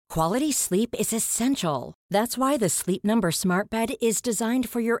Quality sleep is essential. That's why the Sleep Number Smart Bed is designed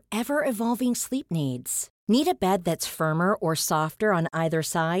for your ever-evolving sleep needs. Need a bed that's firmer or softer on either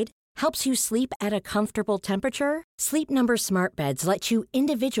side? Helps you sleep at a comfortable temperature? Sleep Number Smart Beds let you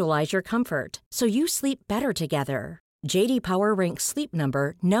individualize your comfort, so you sleep better together. J.D. Power ranks Sleep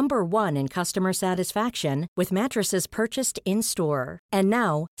Number number 1 in customer satisfaction with mattresses purchased in-store. And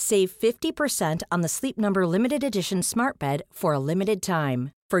now, save 50% on the Sleep Number Limited Edition Smart Bed for a limited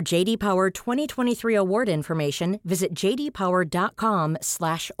time. For J.D. Power 2023 award information, visit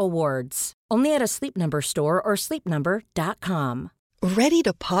jdpower.com/awards. Only at a Sleep Number store or sleepnumber.com. Ready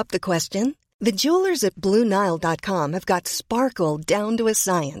to pop the question? The jewelers at BlueNile.com have got sparkle down to a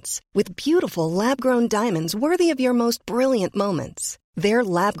science with beautiful lab-grown diamonds worthy of your most brilliant moments. Their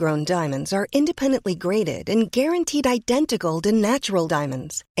lab-grown diamonds are independently graded and guaranteed identical to natural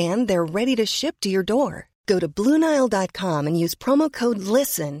diamonds, and they're ready to ship to your door. Go to BlueNile.com and use promo code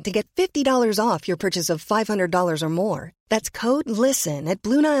LISTEN to get $50 off your purchase of $500 or more. That's code LISTEN at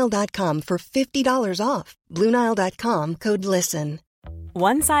BlueNile.com for $50 off. BlueNile.com, code LISTEN.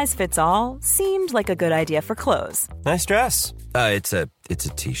 One size fits all seemed like a good idea for clothes. Nice dress. It's a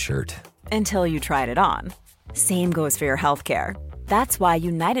t-shirt. Until you tried it on. Same goes for your healthcare. That's why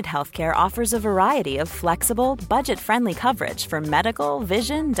United Healthcare offers a variety of flexible, budget-friendly coverage for medical,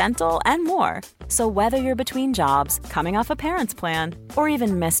 vision, dental, and more. So whether you're between jobs, coming off a parent's plan, or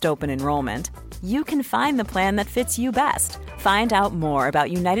even missed open enrollment, you can find the plan that fits you best. Find out more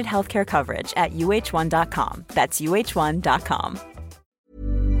about United Healthcare coverage at uh1.com. That's uh1.com.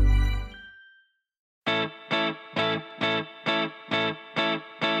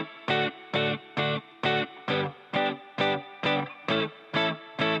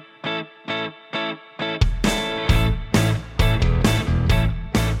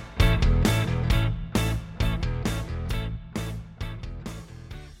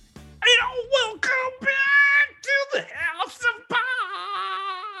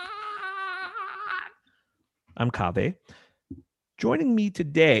 I'm Kabe. Joining me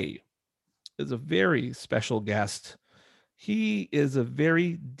today is a very special guest. He is a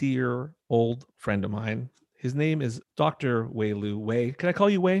very dear old friend of mine. His name is Dr. Wei Lu. Wei, can I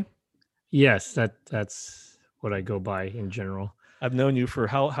call you Wei? Yes, that's what I go by in general. I've known you for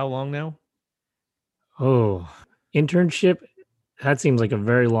how long now? Oh, internship? That seems like a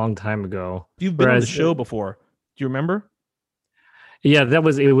very long time ago. You've been on the show before. Do you remember? Yeah, it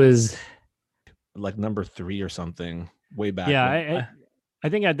was like number 3 or something way back. Yeah, I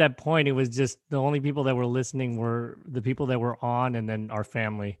think at that point it was just the only people that were listening were the people that were on and then our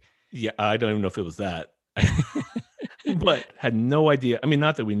family. Yeah, I don't even know if it was that. But had no idea. I mean,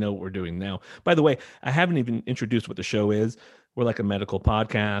 not that we know what we're doing now. By the way, I haven't even introduced what the show is. We're like a medical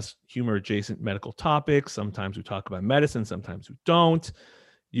podcast, humor adjacent medical topics. Sometimes we talk about medicine, sometimes we don't.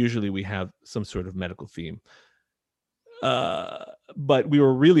 Usually we have some sort of medical theme. But we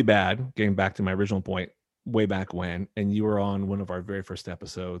were really bad, getting back to my original point, way back when, and you were on one of our very first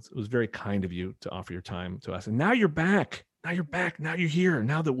episodes. It was very kind of you to offer your time to us. And now you're back. Now you're back. Now you're here.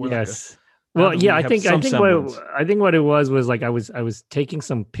 Now that we're yes. Well, yeah, I think what it was like I was taking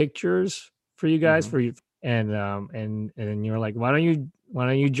some pictures for you guys for you and you were like, why don't you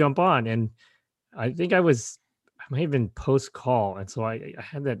jump on? And I think I might have been post call, and so I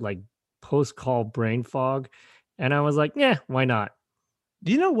had that like post call brain fog, and I was like, yeah, why not?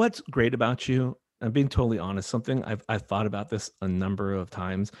 Do you know what's great about you? I'm being totally honest. Something I've thought about this a number of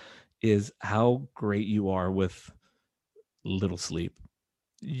times is how great you are with little sleep.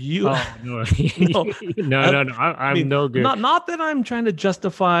 No. I'm no good. Not that I'm trying to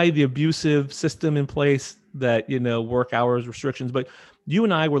justify the abusive system in place that, work hours restrictions, but you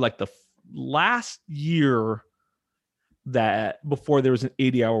and I were like the last year that before there was an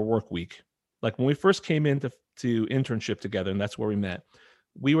 80-hour work week. Like when we first came into internship together, and that's where we met,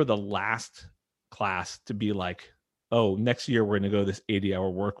 we were the last class to be like, oh, next year we're going to go this 80-hour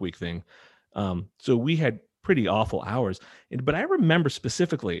work week thing. So we had pretty awful hours. But I remember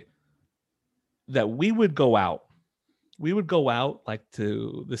specifically that we would go out like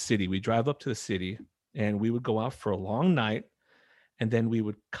to the city. We drive up to the city and we would go out for a long night. And then we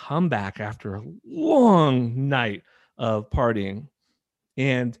would come back after a long night of partying.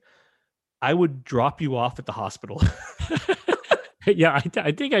 And I would drop you off at the hospital. Yeah,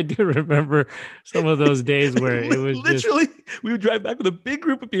 I think I do remember some of those days where it was literally we would drive back with a big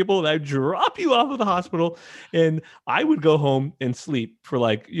group of people and I'd drop you off at the hospital and I would go home and sleep for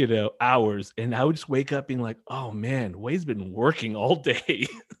like, hours. And I would just wake up being like, oh man, Way's been working all day.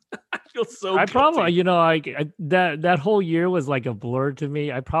 I feel so guilty. Probably, that whole year was like a blur to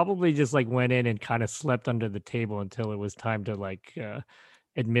me. I probably just like went in and kind of slept under the table until it was time to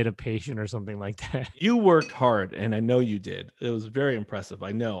admit a patient or something like that. You worked hard, and I know you did. It was very impressive.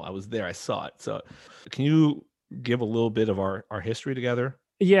 I know. I was there. I saw it. So can you give a little bit of our history together?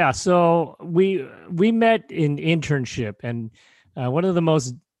 Yeah. So we met in internship, and one of the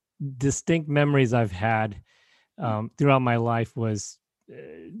most distinct memories I've had throughout my life was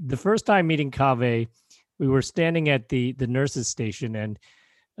the first time meeting Kaveh. We were standing at the nurses station, and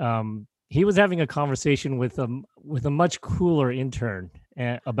he was having a conversation with a much cooler intern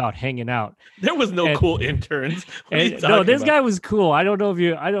about hanging out. There was no cool interns. No, this guy was cool. I don't know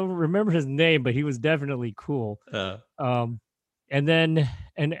if I don't remember his name, but he was definitely cool. And then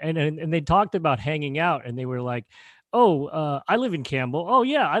and they talked about hanging out, and they were like, "Oh, I live in Campbell. Oh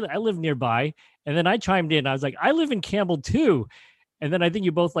yeah, I live nearby." And then I chimed in. I was like, "I live in Campbell too." And then I think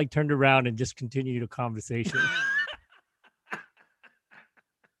you both like turned around and just continued a conversation.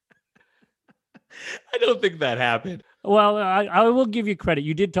 I don't think that happened. Well, I will give you credit.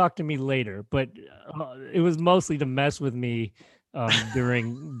 You did talk to me later, but it was mostly to mess with me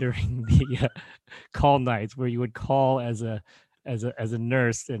during the call nights, where you would call as a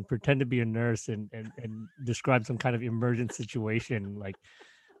nurse and pretend to be a nurse and describe some kind of emergent situation, like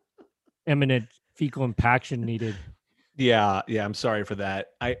imminent fecal impaction needed. Yeah, I'm sorry for that.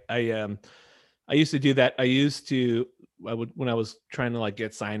 I used to do that. I would, when I was trying to like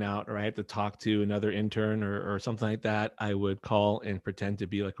get sign out, or I had to talk to another intern or something like that, I would call and pretend to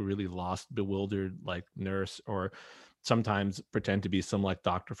be like a really lost, bewildered like nurse, or sometimes pretend to be some like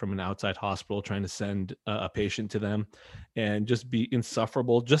doctor from an outside hospital trying to send a patient to them, and just be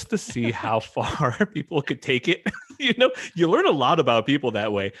insufferable just to see how far people could take it. You learn a lot about people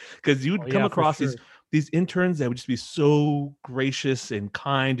that way, because you'd come across these interns that would just be so gracious and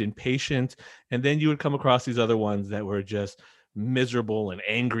kind and patient. And then you would come across these other ones that were just miserable and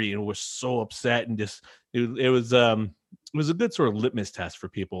angry and were so upset, and just, it was a good sort of litmus test for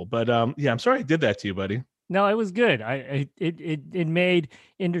people. But yeah, I'm sorry I did that to you, buddy. No, it was good. It made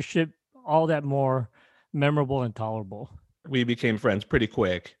internship all that more memorable and tolerable. We became friends pretty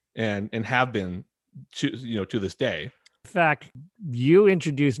quick, and have been to this day. In fact, you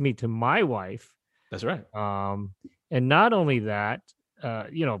introduced me to my wife. That's right. And not only that,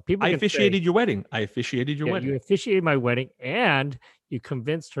 people. I officiated your wedding. You officiated my wedding, and you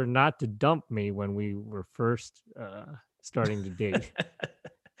convinced her not to dump me when we were first starting to date.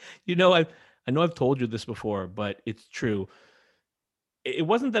 I know I've told you this before, but it's true. It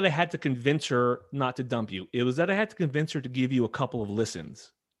wasn't that I had to convince her not to dump you. It was that I had to convince her to give you a couple of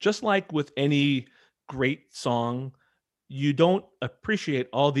listens. Just like with any great song, you don't appreciate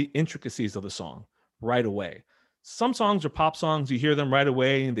all the intricacies of the song right away. Some songs are pop songs. You hear them right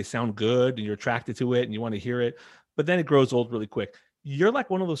away and they sound good and you're attracted to it and you want to hear it, but then it grows old really quick. You're like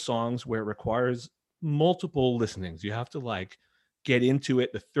one of those songs where it requires multiple listenings. You have to like get into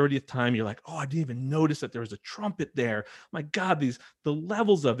it the 30th time. You're like, oh, I didn't even notice that there was a trumpet there. My God, the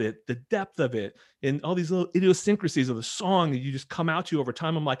levels of it, the depth of it, and all these little idiosyncrasies of the song that you just come out to over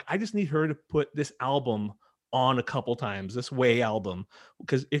time. I'm like, I just need her to put this album on a couple times, this Way album,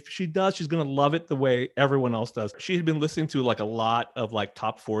 because if she does, she's gonna love it the way everyone else does. She had been listening to like a lot of like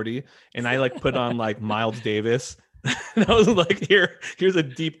top 40, and I like put on like Miles Davis. And I was like, here's a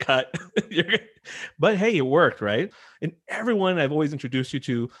deep cut. But hey, it worked, right? And everyone I've always introduced you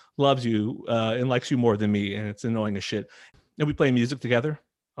to loves you and likes you more than me, and it's annoying as shit. And we play music together.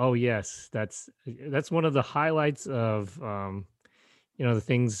 Oh yes, that's one of the highlights of the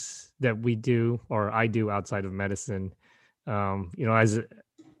things that we do, or I do, outside of medicine. As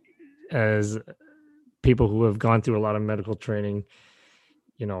people who have gone through a lot of medical training,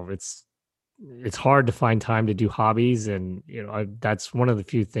 it's hard to find time to do hobbies, and that's one of the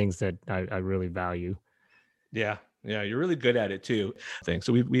few things that I really value. Yeah, you're really good at it too.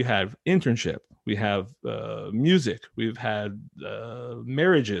 So we have internship, we have music, we've had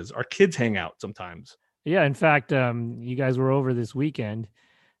marriages, our kids hang out sometimes. Yeah, in fact, you guys were over this weekend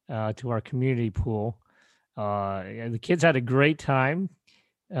to our community pool. The kids had a great time.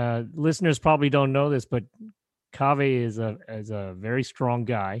 Listeners probably don't know this, but Kaveh is a very strong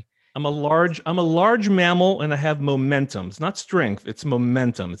guy. I'm a large mammal, and I have momentum. It's not strength; it's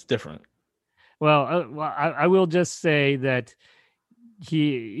momentum. It's different. Well, I will just say that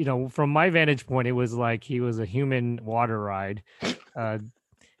he, from my vantage point, it was like he was a human water ride.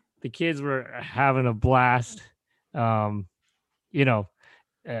 The kids were having a blast. We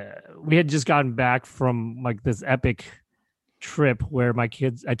had just gotten back from like this epic trip where I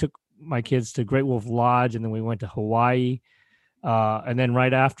took my kids to Great Wolf Lodge, and then we went to Hawaii. And then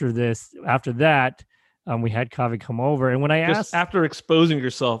right after that, we had Kaveh come over, and when I asked, after exposing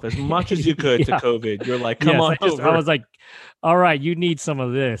yourself as much as you could to COVID, you're like, "Come on over." I was like, "All right, you need some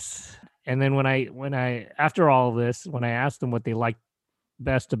of this." And then when I after all of this, when I asked them what they liked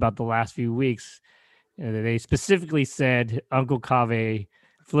best about the last few weeks, they specifically said Uncle Kaveh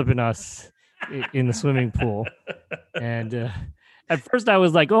flipping us in the swimming pool. And at first I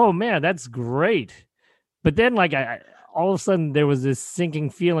was like, "Oh man, that's great," but then like I all of a sudden there was this sinking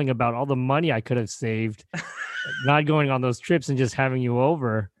feeling about all the money I could have saved not going on those trips and just having you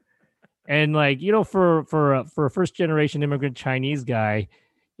over. And like, for a first generation immigrant Chinese guy,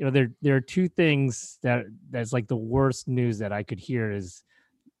 there are two things that's like the worst news that I could hear is,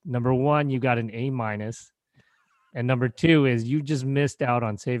 number one, you got an A-, and number two is you just missed out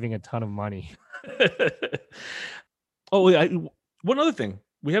on saving a ton of money. One other thing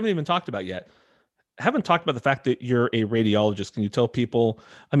we haven't even talked about yet. I haven't talked about the fact that you're a radiologist. Can you tell people,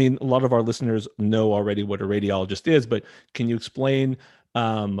 I mean, a lot of our listeners know already what a radiologist is, but can you explain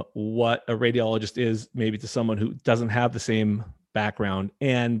what a radiologist is, maybe to someone who doesn't have the same background,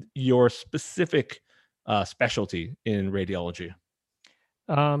 and your specific specialty in radiology?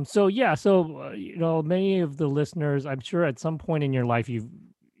 Many of the listeners, I'm sure at some point in your life, you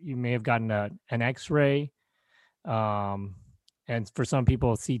may have gotten an X-ray, and for some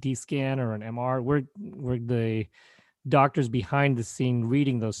people, a CT scan or an MR. We're the doctors behind the scene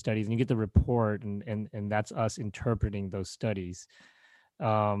reading those studies, and you get the report, and that's us interpreting those studies.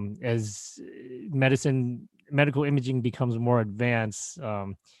 As medical imaging becomes more advanced,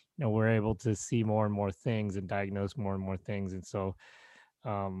 we're able to see more and more things and diagnose more and more things, and so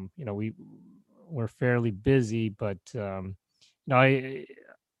we're fairly busy, but I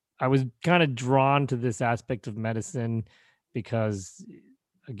was kind of drawn to this aspect of medicine because,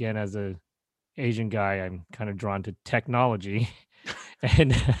 again, as a Asian guy, I'm kind of drawn to technology.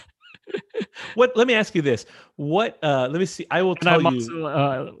 And let me ask you this. Let me see. I will tell you.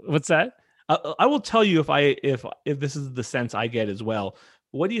 Also, what's that? I will tell you if this is the sense I get as well.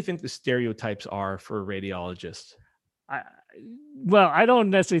 What do you think the stereotypes are for radiologists? I don't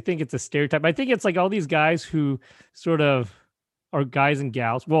necessarily think it's a stereotype. I think it's like all these guys who sort of are guys and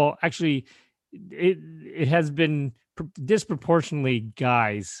gals. Well, actually, it has been disproportionately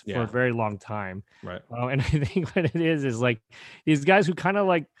guys for a very long time. Right. And I think what it is like these guys who kind of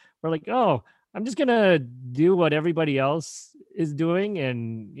like were like, "Oh, I'm just gonna do what everybody else is doing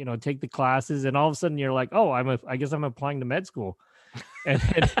and take the classes," and all of a sudden you're like, "Oh, I guess I'm applying to med school."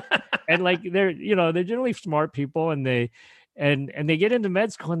 And like they're generally smart people, and they get into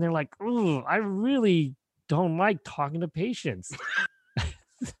med school and they're like, "Oh, I really don't like talking to patients."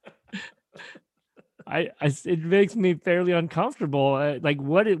 It makes me fairly uncomfortable. Like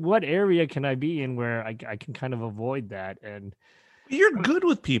what area can I be in where I can kind of avoid that? And you're good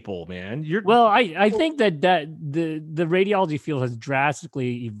with people, man. I think that the radiology field has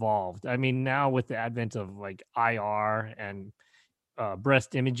drastically evolved. I mean, now with the advent of like IR and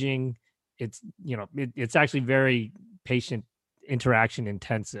breast imaging, it's actually very patient interaction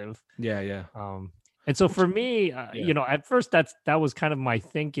intensive. Yeah. And so for me, at first that was kind of my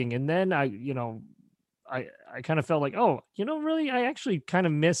thinking, and then I kind of felt like, oh, really, I actually kind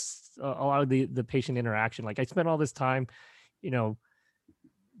of miss a lot of the patient interaction. Like I spent all this time,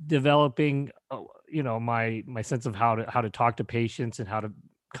 developing, my sense of how to talk to patients and how to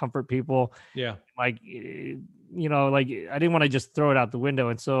comfort people. Yeah. Like, like I didn't want to just throw it out the window.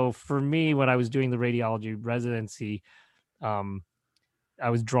 And so for me, when I was doing the radiology residency, I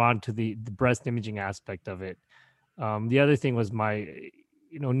was drawn to the breast imaging aspect of it. The other thing was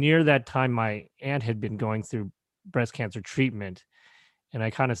near that time, my aunt had been going through breast cancer treatment, and I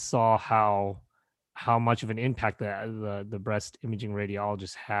kind of saw how much of an impact the breast imaging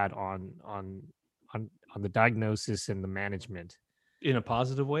radiologist had on the diagnosis and the management. In a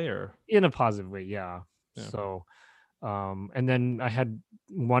positive way, or in a positive way, yeah. So, and then I had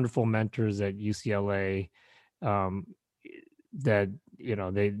wonderful mentors at UCLA that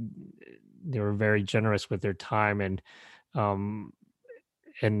they were very generous with their time, and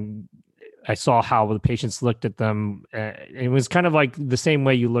I saw how the patients looked at them. It was kind of like the same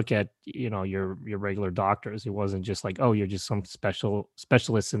way you look at your regular doctors. It wasn't just like, oh, you're just some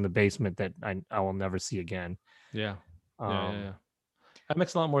specialist in the basement that I will never see again. Yeah. That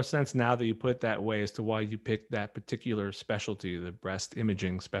makes a lot more sense now that you put it that way as to why you picked that particular specialty, the breast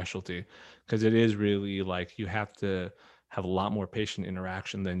imaging specialty, because it is really like you have to have a lot more patient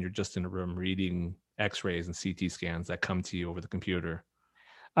interaction than you're just in a room reading X-rays and CT scans that come to you over the computer.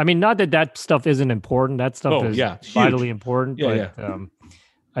 I mean, not that stuff isn't important. That stuff is vitally important. Yeah, but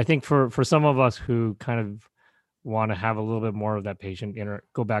I think for some of us who kind of want to have a little bit more of that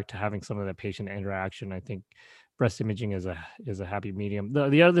go back to having some of that patient interaction. I think breast imaging is a happy medium.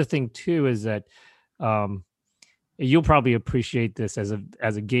 The other thing too is that you'll probably appreciate this as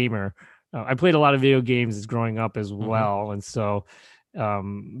a gamer. I played a lot of video games growing up as well, and so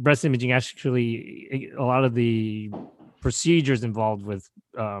breast imaging, actually a lot of the procedures involved with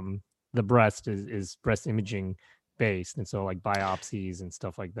the breast is breast imaging based, and so like biopsies and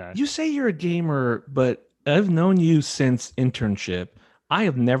stuff like that. You say you're a gamer, but I've known you since internship. I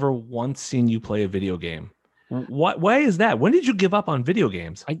have never once seen you play a video game. Why is that? When did you give up on video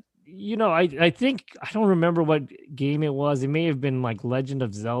games? I think, I don't remember what game it was. It may have been like Legend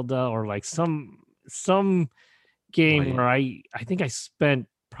of Zelda or like some game where I think I spent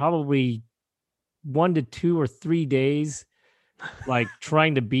probably 1 to 2 or 3 days like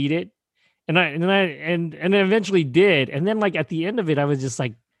trying to beat it. And I eventually did. And then like at the end of it, I was just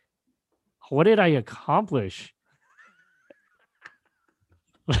like, what did I accomplish?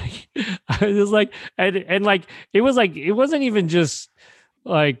 Like I was just like, and like it wasn't even just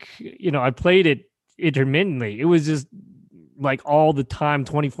like, I played it intermittently. It was just like all the time,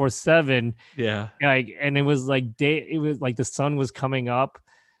 24/7. Yeah. Like, and it was like it was like the sun was coming up.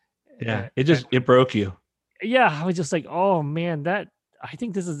 Yeah. It broke you. Yeah. I was just like, oh man, I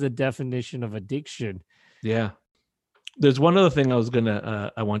think this is the definition of addiction. Yeah. There's one other thing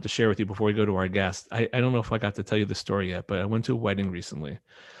I want to share with you before we go to our guest. I don't know if I got to tell you the story yet, but I went to a wedding recently,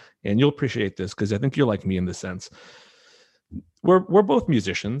 and you'll appreciate this because I think you're like me in this sense. We're both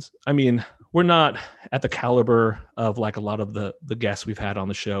musicians. I mean, we're not at the caliber of like a lot of the guests we've had on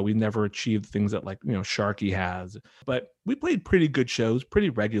the show. We never achieved things that like, Sharky has, but we played pretty good shows pretty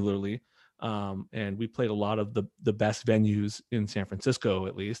regularly. And we played a lot of the best venues in San Francisco,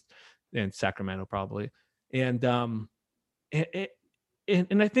 at least, and Sacramento probably. And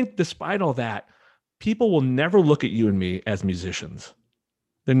I think despite all that, people will never look at you and me as musicians.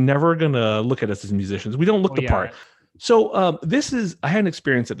 They're never going to look at us as musicians. We don't look the part. So I had an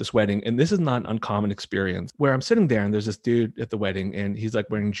experience at this wedding, and this is not an uncommon experience, where I'm sitting there and there's this dude at the wedding, and he's like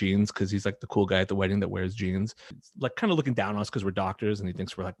wearing jeans because he's like the cool guy at the wedding that wears jeans. It's like kind of looking down on us because we're doctors, and he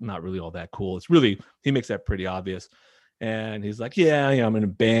thinks we're like not really all that cool. He makes that pretty obvious. And he's like, yeah, I'm in a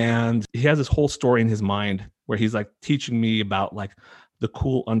band. He has this whole story in his mind where he's like teaching me about like the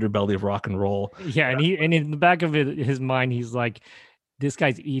cool underbelly of rock and roll. Yeah, and in the back of his mind, he's like, this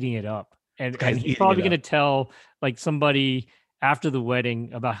guy's eating it up. And he's probably going to tell like somebody after the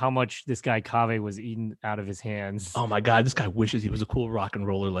wedding about how much this guy Kaveh was eating out of his hands. Oh my God, this guy wishes he was a cool rock and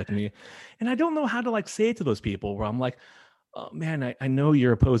roller like me. And I don't know how to like say it to those people where I'm like, oh man, I know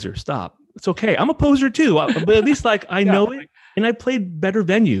you're a poser. Stop. It's okay. I'm a poser too, but at least like I know it, and I played better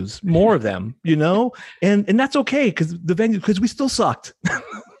venues, more of them, and that's okay because we still sucked.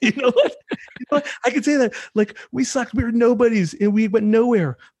 You know what? I could say that like we sucked. We were nobodies and we went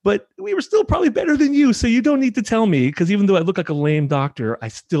nowhere, but we were still probably better than you. So you don't need to tell me, because even though I look like a lame doctor, I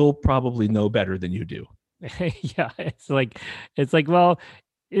still probably know better than you do. Yeah, it's like, well,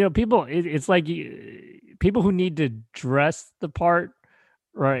 people. It's like people who need to dress the part,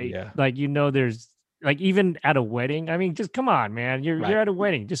 right? Yeah. Like there's like even at a wedding. I mean, just come on, man. You're at a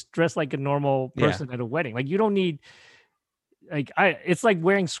wedding. Just dress like a normal person at a wedding. Like you don't need. It's like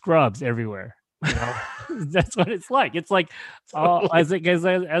wearing scrubs everywhere. That's what it's like. It's like, as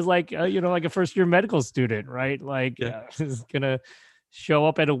like like a first year medical student, right? Like, is gonna show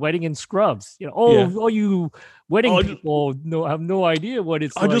up at a wedding in scrubs. All you wedding people have no idea what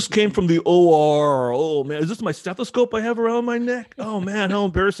it's. I just came from the OR. Oh man, is this my stethoscope I have around my neck? Oh man, how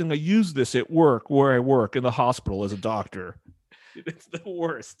embarrassing! I use this at work, where I work in the hospital as a doctor. It's the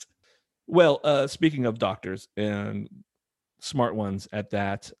worst. Well, speaking of doctors and smart ones at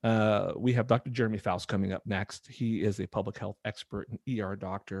that, we have Dr. Jeremy Faust coming up next. He is a public health expert and ER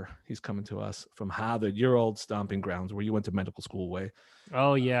doctor. He's coming to us from Harvard, your old stomping grounds where you went to medical school way.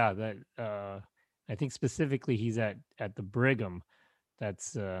 Oh yeah, that I think specifically he's at the Brigham.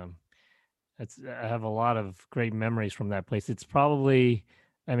 That's I have a lot of great memories from that place. It's probably,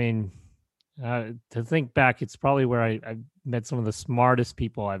 to think back, it's probably where I met some of the smartest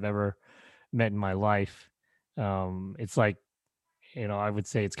people I've ever met in my life. It's like, I would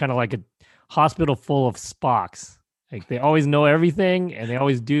say it's kind of like a hospital full of Spocks. Like they always know everything and they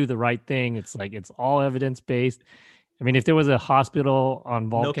always do the right thing. It's like, it's all evidence-based. I mean, if there was a hospital on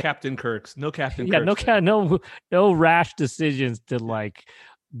Vulcan, no Captain Kirks. Yeah, no rash decisions to like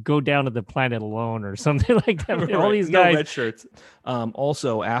go down to the planet alone or something like that. Right. All these guys, no red shirts.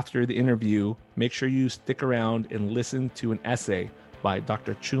 Also, after the interview, make sure you stick around and listen to an essay by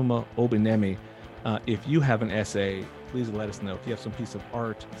Dr. Chuma Obinemi. If you have an essay please let us know. If you have some piece of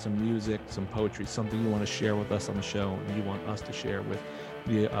art, some music, some poetry, something you want to share with us on the show and you want us to share with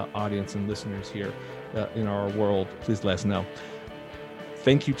the audience and listeners here in our world, please let us know.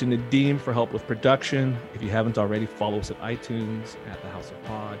 Thank you to Nadim for help with production. If you haven't already, follow us at iTunes, at the House of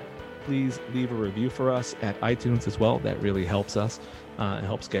Pod. Please leave a review for us at iTunes as well. That really helps us. It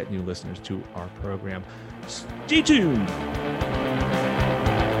helps get new listeners to our program. Stay tuned.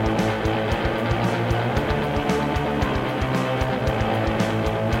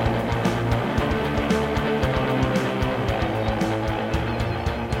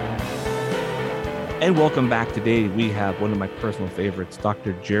 And welcome back. Today, we have one of my personal favorites,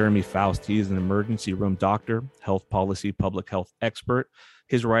 Dr. Jeremy Faust. He is an emergency room doctor, health policy, public health expert.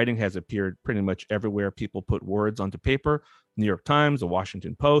 His writing has appeared pretty much everywhere people put words onto paper. New York Times, the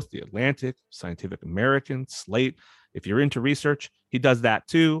Washington Post, the Atlantic, Scientific American, Slate. If you're into research, he does that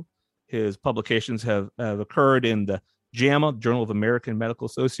too. His publications have occurred in the JAMA, Journal of American Medical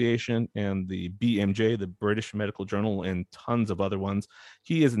Association, and the BMJ, the British Medical Journal, and tons of other ones.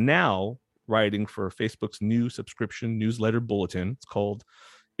 He is now writing for Facebook's new subscription newsletter bulletin. It's called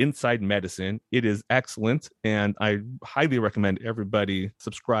Inside Medicine. It is excellent, and I highly recommend everybody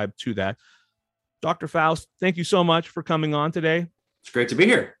subscribe to that. Dr. Faust, thank you so much for coming on today. It's great to be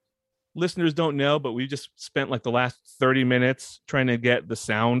here. Listeners don't know, but we just spent like the last 30 minutes trying to get the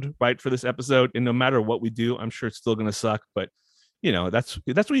sound right for this episode, and no matter what we do, I'm sure it's still going to suck, but you know, that's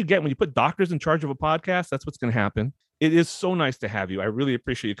what you get when you put doctors in charge of a podcast. That's what's going to happen. It is so nice to have you. I really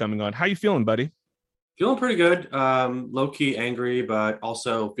appreciate you coming on. How you feeling, buddy? Feeling pretty good. Low-key angry, but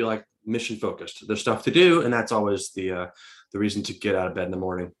also feel like mission focused. There's stuff to do, and that's always the reason to get out of bed in the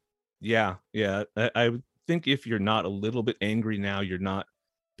morning. Yeah. I think if you're not a little bit angry now, you're not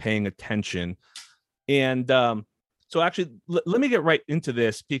paying attention. And so actually, let me get right into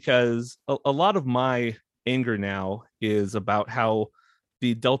this, because a lot of my anger now is about how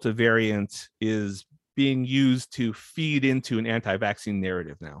the Delta variant is being used to feed into an anti-vaccine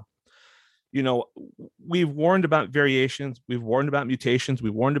narrative now. You know, we've warned about variations, we've warned about mutations,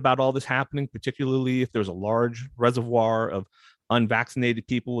 we've warned about all this happening, particularly if there's a large reservoir of unvaccinated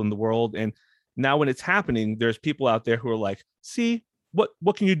people in the world. And now when it's happening, there's people out there who are like, see, what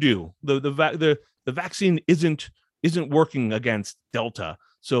can you do? The vaccine isn't working against Delta.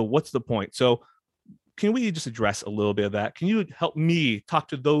 So what's the point? So can we just address a little bit of that? Can you help me talk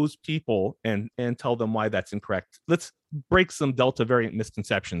to those people and tell them why that's incorrect? Let's break some Delta variant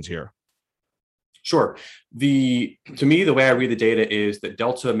misconceptions here. Sure. To me, the way I read the data is that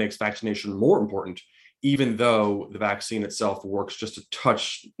Delta makes vaccination more important, even though the vaccine itself works just a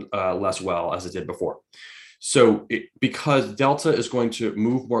touch less well as it did before. So because Delta is going to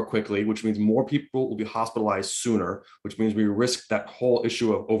move more quickly, which means more people will be hospitalized sooner, which means we risk that whole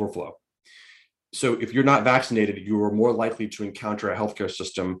issue of overflow. So if you're not vaccinated, you are more likely to encounter a healthcare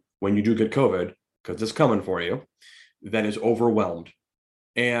system when you do get COVID, because it's coming for you, that is overwhelmed.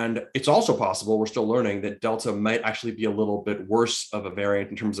 And it's also possible, we're still learning, that Delta might actually be a little bit worse of a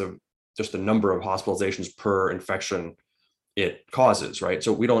variant in terms of just the number of hospitalizations per infection it causes, right?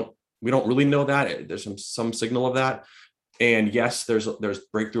 So we don't really know that. There's some signal of that. And yes, there's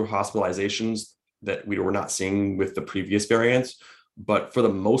breakthrough hospitalizations that we were not seeing with the previous variants. But for the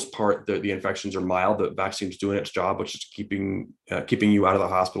most part, the infections are mild. The vaccine's doing its job, which is keeping you out of the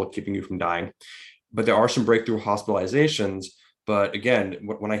hospital, keeping you from dying. But there are some breakthrough hospitalizations. But again,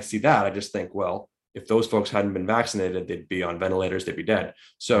 when I see that, I just think, well, if those folks hadn't been vaccinated, they'd be on ventilators, they'd be dead.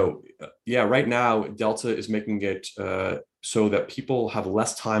 So yeah, right now, Delta is making it so that people have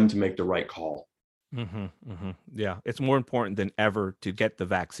less time to make the right call. Yeah, it's more important than ever to get the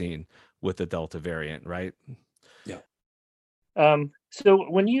vaccine with the Delta variant, right? Yeah. So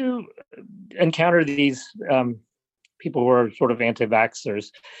when you encounter these people who are sort of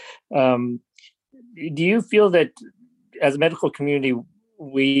anti-vaxxers, do you feel that as a medical community,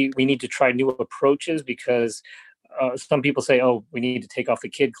 we need to try new approaches? Because some people say, oh, we need to take off the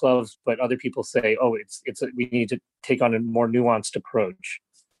kid gloves, but other people say, oh, we need to take on a more nuanced approach.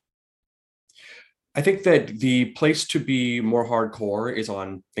 I think that the place to be more hardcore is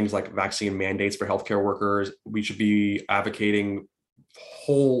on things like vaccine mandates for healthcare workers. We should be advocating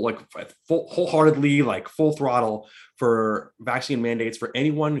wholeheartedly, like full throttle, for vaccine mandates for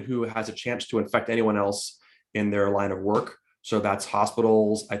anyone who has a chance to infect anyone else in their line of work. So that's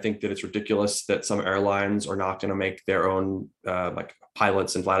hospitals. I think that it's ridiculous that some airlines are not going to make their own like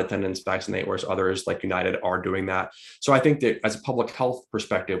pilots and flight attendants vaccinate, whereas others like United are doing that. So I think that as a public health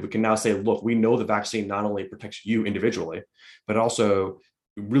perspective, we can now say, look, we know the vaccine not only protects you individually, but also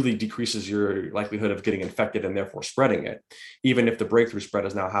really decreases your likelihood of getting infected and therefore spreading it. Even if the breakthrough spread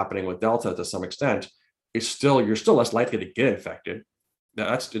is now happening with Delta to some extent, you're still less likely to get infected.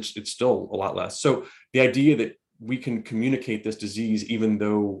 It's still a lot less. So the idea that we can communicate this disease even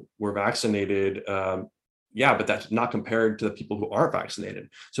though we're vaccinated, yeah, but that's not compared to the people who aren't vaccinated.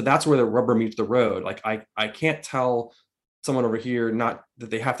 So that's where the rubber meets the road. Like I can't tell someone over here not that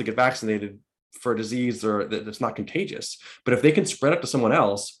they have to get vaccinated for a disease or that's not contagious, but if they can spread it to someone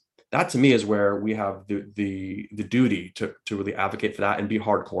else, that to me is where we have the duty to really advocate for that and be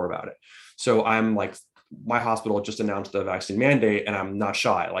hardcore about it. So I'm like, my hospital just announced the vaccine mandate, and I'm not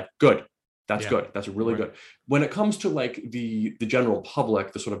shy. Like, good. That's good. That's really good. When it comes to like the general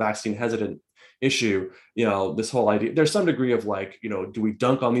public, the sort of vaccine hesitant issue, this whole idea, there's some degree of like, do we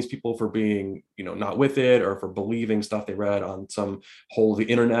dunk on these people for being, not with it, or for believing stuff they read on some hole of the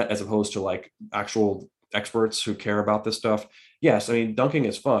internet as opposed to like actual experts who care about this stuff? Yes, I mean, dunking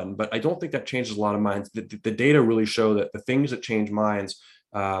is fun, but I don't think that changes a lot of minds. The data really show that the things that change minds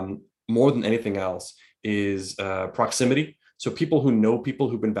more than anything else is proximity. So people who know people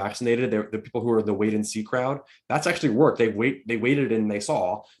who've been vaccinated, they're the people who are the wait and see crowd. That's actually worked. They waited and they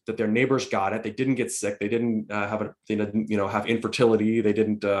saw that their neighbors got it. They didn't get sick. They didn't have infertility. They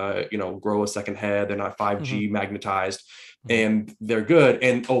didn't grow a second head. They're not 5G magnetized, and they're good.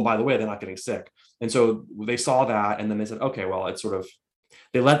 And oh, by the way, they're not getting sick. And so they saw that, and then they said, okay, well, it's sort of,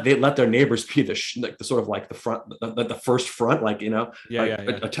 they let their neighbors be the sort of like the front, the first front, like,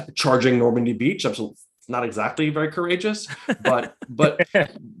 charging Normandy Beach. Absolutely. Not exactly very courageous, but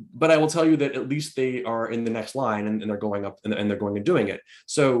I will tell you that at least they are in the next line, and they're going up and they're going and doing it.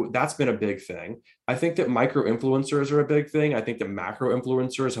 So that's been a big thing. I think that micro influencers are a big thing. I think that macro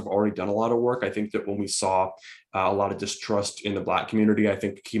influencers have already done a lot of work. I think that when we saw a lot of distrust in the Black community, I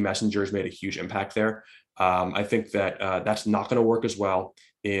think key messengers made a huge impact there. I think that that's not going to work as well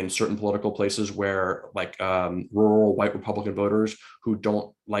in certain political places where like rural white Republican voters who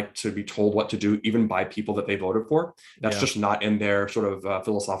don't like to be told what to do, even by people that they voted for. That's just not in their sort of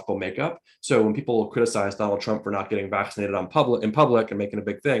philosophical makeup. So when people criticize Donald Trump for not getting vaccinated in public and making a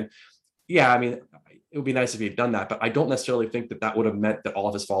big thing, yeah, I mean, it would be nice if he had done that, but I don't necessarily think that would have meant that all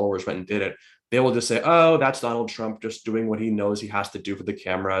of his followers went and did it. They will just say, oh, that's Donald Trump just doing what he knows he has to do for the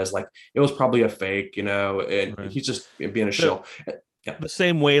cameras. Like, it was probably a fake, and he's just being a shill. Yeah. The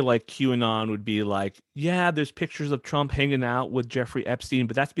same way like QAnon would be like, yeah, there's pictures of Trump hanging out with Jeffrey Epstein,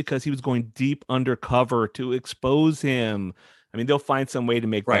 but that's because he was going deep undercover to expose him. I mean, they'll find some way to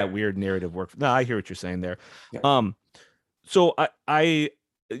make that weird narrative work. No, I hear what you're saying there. Yeah. So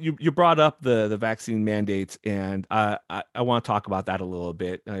you brought up the vaccine mandates, and I want to talk about that a little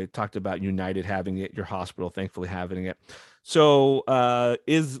bit. I talked about United having it, your hospital thankfully having it. So let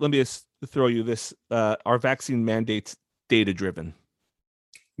me just throw you this, are vaccine mandates data driven?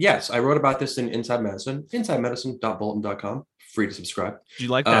 Yes, I wrote about this in Inside Medicine, insidemedicine.bulletin.com, free to subscribe. Do you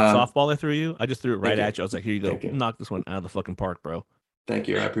like that softball I threw you? I just threw it right at you. I was like, here you go. Knock this one out of the fucking park, bro. Thank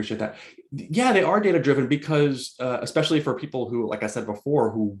you. I appreciate that. Yeah, they are data driven because especially for people who, like I said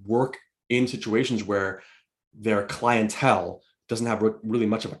before, who work in situations where their clientele doesn't have really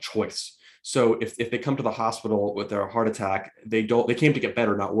much of a choice. So if they come to the hospital with their heart attack, they came to get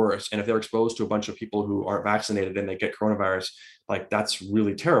better, not worse. And if they're exposed to a bunch of people who aren't vaccinated and they get coronavirus, like, that's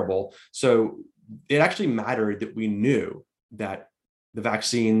really terrible. So it actually mattered that we knew that the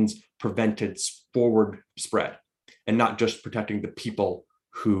vaccines prevented forward spread and not just protecting the people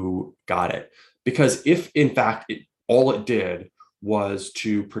who got it. Because if in fact all it did was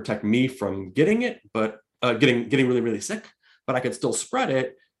to protect me from getting it, but getting really, really sick, but I could still spread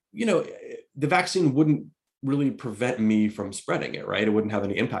it, the vaccine wouldn't really prevent me from spreading it, right? It wouldn't have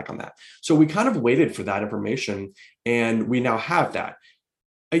any impact on that. So we kind of waited for that information, and we now have that.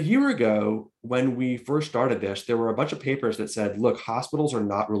 A year ago, when we first started this, there were a bunch of papers that said, look, hospitals are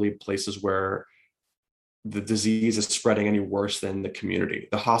not really places where the disease is spreading any worse than the community.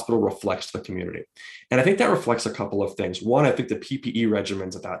 The hospital reflects the community. And I think that reflects a couple of things. One, I think the PPE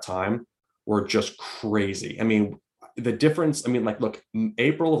regimens at that time were just crazy. I mean, the difference, look,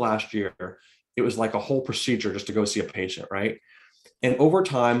 April of last year, it was like a whole procedure just to go see a patient, right? And over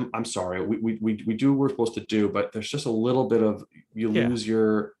time, I'm sorry, we do what we're supposed to do, but there's just a little bit of, lose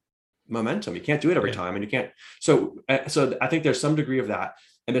your momentum. You can't do it every time, and you can't. So I think there's some degree of that.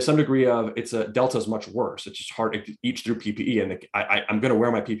 And there's some degree of Delta is much worse. It's just hard to each through PPE. And I'm going to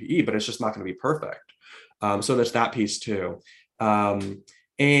wear my PPE, but it's just not going to be perfect. So there's that piece too.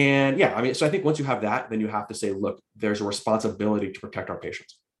 And yeah, so I think once you have that, then you have to say, look, there's a responsibility to protect our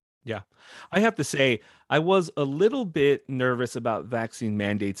patients. Yeah. I have to say, I was a little bit nervous about vaccine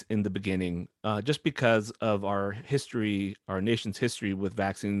mandates in the beginning, just because of our history, our nation's history with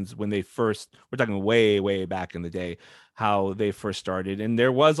vaccines when they first, we're talking way, way back in the day, how they first started. And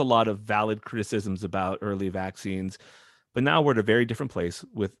there was a lot of valid criticisms about early vaccines. But now we're at a very different place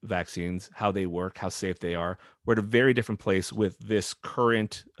with vaccines, how they work, how safe they are. We're at a very different place with this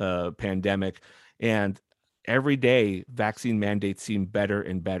current pandemic. And every day, vaccine mandates seem better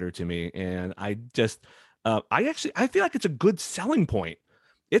and better to me. And I just, I feel like it's a good selling point.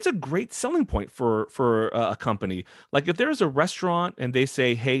 It's a great selling point for a company. Like if there's a restaurant and they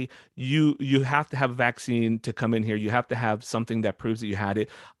say, "Hey, you have to have a vaccine to come in here. You have to have something that proves that you had it."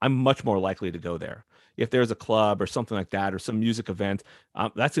 I'm much more likely to go there. If there's a club or something like that or some music event,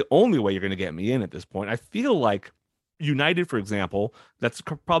 that's the only way you're going to get me in at this point. I feel like United, for example, that's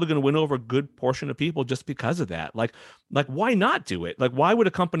probably going to win over a good portion of people just because of that. Like why not do it? Like, why would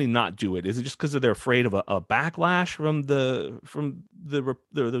a company not do it? Is it just because they're afraid of a backlash from those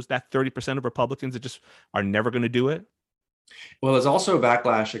that 30% of Republicans that just are never going to do it? Well, there's also a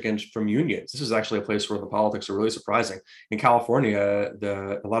backlash from unions. This is actually a place where the politics are really surprising. In California,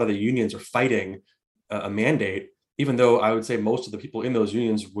 a lot of the unions are fighting a mandate, even though I would say most of the people in those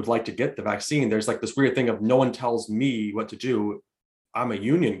unions would like to get the vaccine. There's like this weird thing of no one tells me what to do. I'm a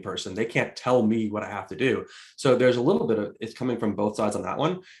union person. They can't tell me what I have to do. So there's a little bit of it's coming from both sides on that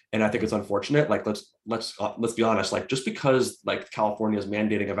one, and I think it's unfortunate. Like let's be honest. Like just because like California is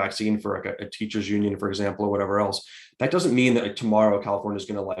mandating a vaccine for like a teachers union, for example, or whatever else, that doesn't mean that like, tomorrow California is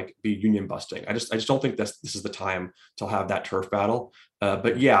going to like be union busting. I just don't think this is the time to have that turf battle.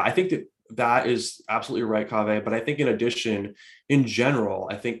 But yeah, I think that is absolutely right, Kaveh. But I think in addition, in general,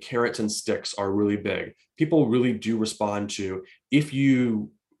 I think carrots and sticks are really big. People really do respond to if you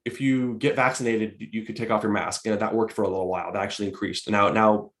get vaccinated, you could take off your mask. You know, that worked for a little while. That actually increased.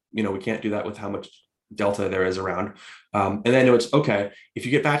 Now, you know, we can't do that with how much Delta there is around. And then it's okay, if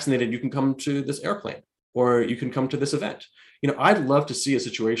you get vaccinated, you can come to this airplane or you can come to this event. You know, I'd love to see a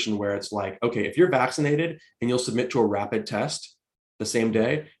situation where it's like, okay, if you're vaccinated and you'll submit to a rapid test the same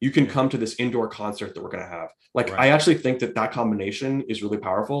day, you can come to this indoor concert that we're going to have. Like, right. I actually think that combination is really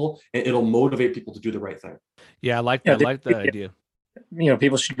powerful and it'll motivate people to do the right thing. Yeah, I like that. I like the idea. You know,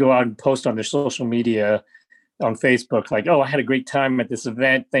 people should go out and post on their social media on Facebook, like, oh, I had a great time at this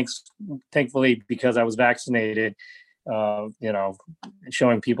event. Thankfully, because I was vaccinated, you know,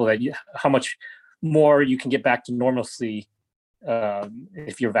 showing people that how much more you can get back to normalcy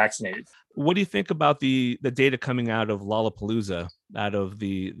if you're vaccinated. What do you think about the data coming out of Lollapalooza, out of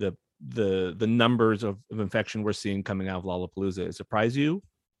the numbers of infection we're seeing coming out of Lollapalooza? It surprise you?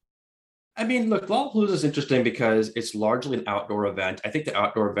 I mean, look, Lollapalooza is interesting because it's largely an outdoor event. I think the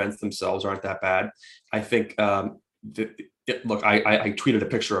outdoor events themselves aren't that bad. I think, look, I tweeted a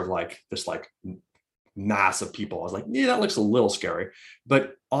picture of like this like mass of people. I was like, yeah, that looks a little scary.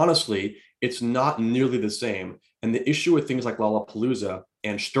 But honestly, it's not nearly the same. And the issue with things like Lollapalooza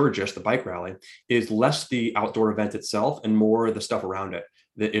and Sturgis, the bike rally, is less the outdoor event itself and more the stuff around it.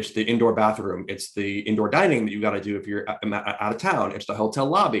 It's the indoor bathroom. It's the indoor dining that you got to do if you're out of town. It's the hotel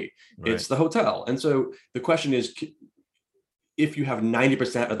lobby. Right. It's the hotel. And so the question is, if you have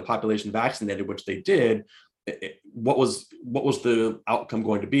 90% of the population vaccinated, which they did, what was the outcome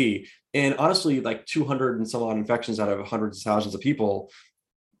going to be? And honestly, like 200 and some odd infections out of hundreds of thousands of people,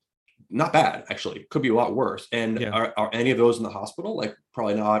 not bad, actually. Could be a lot worse. And yeah. Are any of those in the hospital? Like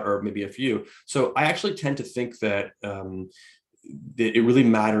probably not, or maybe a few. So I actually tend to think that it really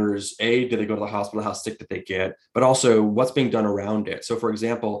matters, A, did they go to the hospital, how sick did they get, but also what's being done around it. So for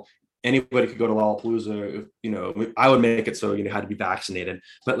example, anybody could go to Lollapalooza, you know, I would make it so you had to be vaccinated.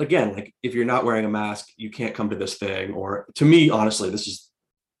 But again, like if you're not wearing a mask, you can't come to this thing. Or to me, honestly, this is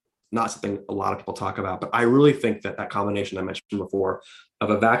not something a lot of people talk about, but I really think that combination I mentioned before of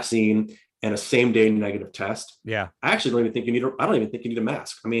a vaccine and a same day negative test. Yeah. I actually don't even think I don't even think you need a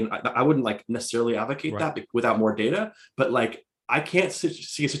mask. I mean, I wouldn't like necessarily advocate that without more data, but like, I can't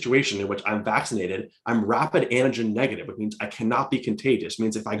see a situation in which I'm vaccinated, I'm rapid antigen negative, which means I cannot be contagious. It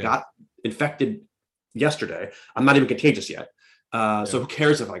means if I got infected yesterday, I'm not even contagious yet. So who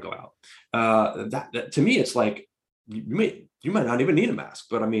cares if I go out? That to me, it's like, you might not even need a mask,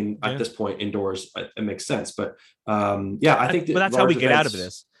 but I mean, at this point indoors, it makes sense. But I think but that's how we get out of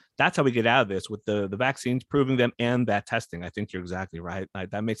this. That's how we get out of this with the vaccines, proving them and that testing. I think you're exactly right.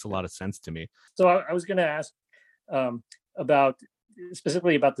 That makes a lot of sense to me. So I was going to ask,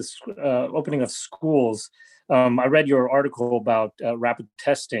 specifically about the opening of schools. I read your article about rapid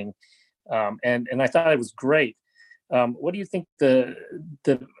testing, and I thought it was great. What do you think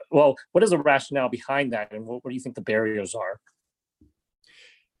what is the rationale behind that, and what do you think the barriers are?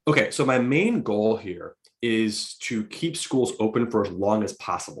 Okay, so my main goal here is to keep schools open for as long as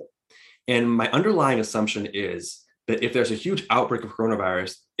possible. And my underlying assumption is that if there's a huge outbreak of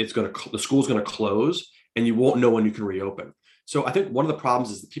coronavirus, the school's going to close and you won't know when you can reopen. So I think one of the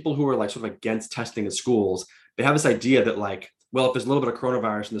problems is the people who are like sort of against testing in schools, they have this idea that like, well, if there's a little bit of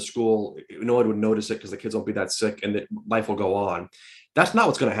coronavirus in the school, no one would notice it because the kids won't be that sick and that life will go on. That's not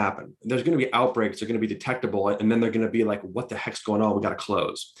what's going to happen. There's going to be outbreaks. They're going to be detectable. And then they're going to be like, what the heck's going on? We got to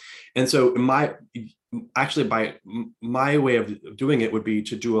close. And so by my way of doing it would be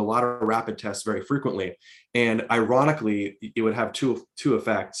to do a lot of rapid tests very frequently. And ironically, it would have two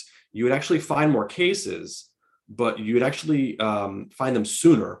effects. You would actually find more cases, but you would actually find them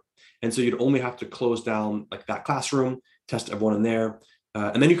sooner. And so you'd only have to close down like that classroom, test everyone in there.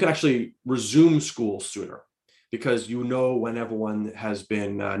 And then you could actually resume school sooner because you know when everyone has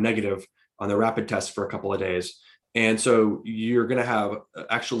been negative on the rapid test for a couple of days. And so you're going to have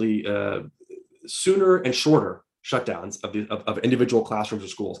actually sooner and shorter shutdowns of individual classrooms or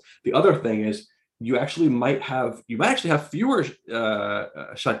schools. The other thing is you might actually have fewer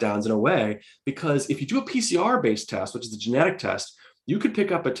shutdowns in a way, because if you do a PCR-based test, which is a genetic test, you could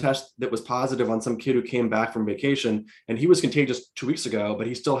pick up a test that was positive on some kid who came back from vacation and he was contagious 2 weeks ago, but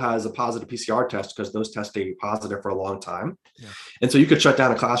he still has a positive PCR test because those tests stay positive for a long time. Yeah. And so you could shut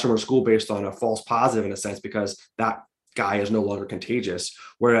down a classroom or school based on a false positive in a sense, because that guy is no longer contagious.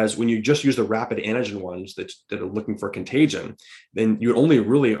 Whereas when you just use the rapid antigen ones that are looking for contagion, then you only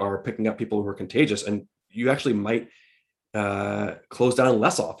really are picking up people who are contagious, and you actually might close down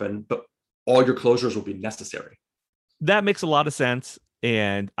less often, but all your closures will be necessary. That makes a lot of sense.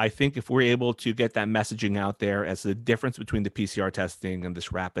 And I think if we're able to get that messaging out there as the difference between the PCR testing and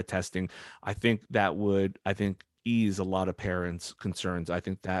this rapid testing, I think that would, ease a lot of parents' concerns. I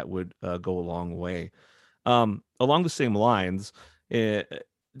think that would go a long way. Along the same lines,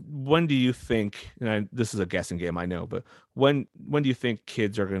 when do you think, and this is a guessing game, I know, but when do you think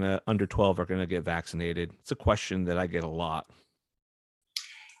kids under 12 are going to get vaccinated? It's a question that I get a lot.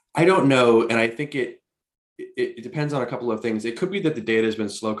 I don't know. And I think it depends on a couple of things. It could be that the data has been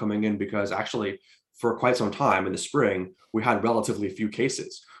slow coming in because actually for quite some time in the spring, we had relatively few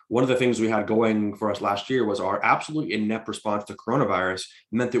cases. One of the things we had going for us last year was our absolutely inept response to coronavirus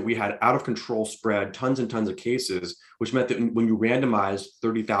meant that we had out of control spread, tons and tons of cases, which meant that when you randomized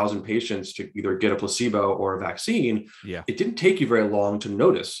 30,000 patients to either get a placebo or a vaccine, it didn't take you very long to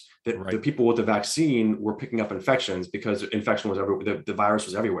notice that the people with the vaccine were picking up infections because infection was everywhere, the virus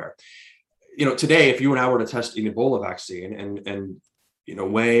was everywhere. Today, if you and I were to test an Ebola vaccine and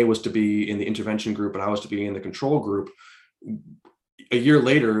Wei was to be in the intervention group and I was to be in the control group, a year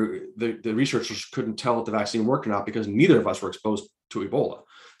later, the researchers couldn't tell if the vaccine worked or not because neither of us were exposed to Ebola.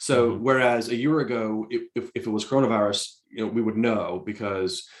 So whereas a year ago, if it was coronavirus, we would know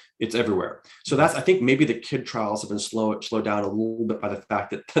because it's everywhere. So I think maybe the kid trials have been slowed down a little bit by the fact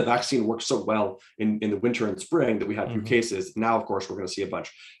that the vaccine worked so well in the winter and spring that we had few cases. Now, of course, we're going to see a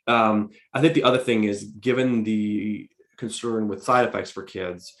bunch. I think the other thing is, given the concern with side effects for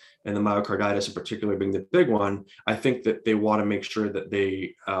kids, and the myocarditis in particular being the big one, I think that they want to make sure that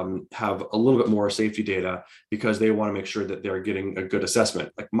they have a little bit more safety data because they want to make sure that they're getting a good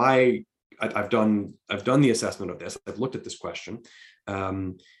assessment. Like I've done the assessment of this. I've looked at this question.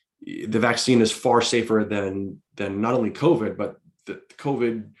 The vaccine is far safer than not only COVID, but the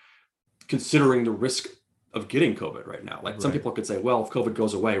COVID, considering the risk of getting COVID right now. Like some people could say, well, if COVID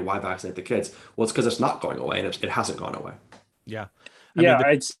goes away, why vaccinate the kids? Well, it's because it's not going away, and it hasn't gone away. Yeah.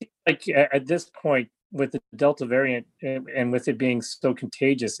 It's like at this point with the Delta variant and with it being so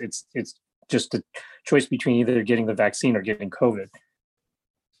contagious, it's just a choice between either getting the vaccine or getting COVID.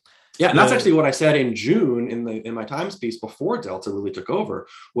 Yeah, and that's actually what I said in June in my Times piece before Delta really took over,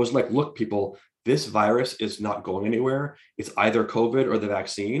 was like, look, people, this virus is not going anywhere. It's either COVID or the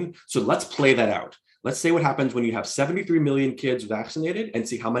vaccine. So let's play that out. Let's say what happens when you have 73 million kids vaccinated and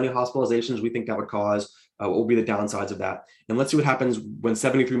see how many hospitalizations we think that would cause. What will be the downsides of that? And let's see what happens when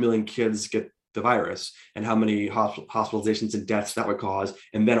 73 million kids get the virus and how many hospitalizations and deaths that would cause.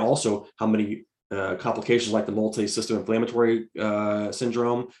 And then also how many complications like the multi-system inflammatory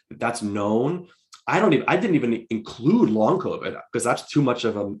syndrome, that's known. I didn't even include long COVID because that's too much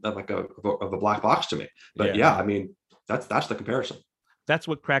of a black box to me. But that's the comparison. That's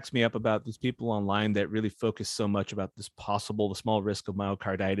what cracks me up about these people online that really focus so much about the small risk of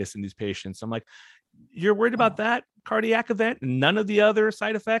myocarditis in these patients. I'm like, you're worried about that cardiac event, none of the other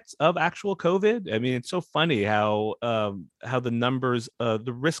side effects of actual COVID. I mean, it's so funny how the numbers,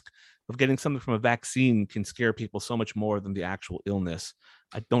 the risk of getting something from a vaccine can scare people so much more than the actual illness.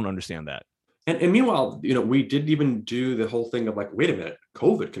 I don't understand that. And meanwhile, we didn't even do the whole thing of like, wait a minute,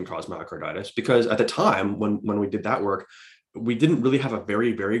 COVID can cause myocarditis, because at the time when we did that work, we didn't really have a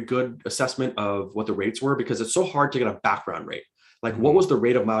very, very good assessment of what the rates were, because it's so hard to get a background rate. Like, what was the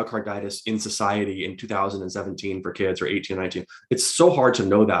rate of myocarditis in society in 2017 for kids, or 18, 19? It's so hard to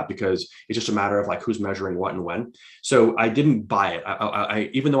know that, because it's just a matter of like who's measuring what and when. So I didn't buy it.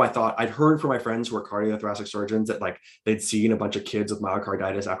 I even though I thought, I'd heard from my friends who are cardiothoracic surgeons that like they'd seen a bunch of kids with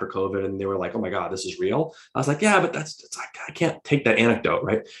myocarditis after COVID, and they were like, oh my God, this is real. I was like, yeah, but it's like, I can't take that anecdote,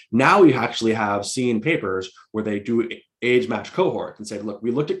 right? Now we actually have seen papers where they do age match cohort and say, look, we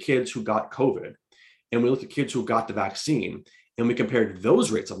looked at kids who got COVID, and we looked at kids who got the vaccine, and we compared those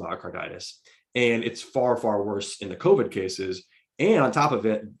rates of myocarditis, and it's far, far worse in the COVID cases. And on top of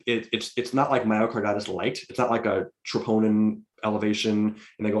it, it's not like myocarditis light. It's not like a troponin elevation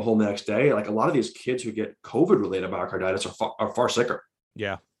and they go home the next day. Like, a lot of these kids who get COVID-related myocarditis are far sicker.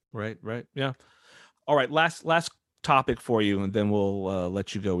 Yeah, right. Yeah. All right, last topic for you, and then we'll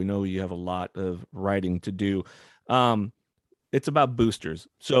let you go. We know you have a lot of writing to do. It's about boosters.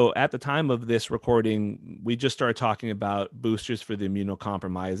 So at the time of this recording, we just started talking about boosters for the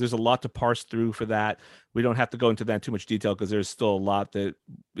immunocompromised. There's a lot to parse through for that. We don't have to go into that in too much detail, because there's still a lot that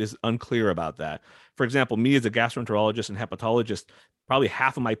is unclear about that. For example, me as a gastroenterologist and hepatologist, probably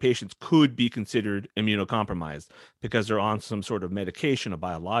half of my patients could be considered immunocompromised because they're on some sort of medication, a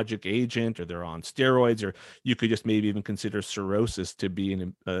biologic agent, or they're on steroids, or you could just maybe even consider cirrhosis to be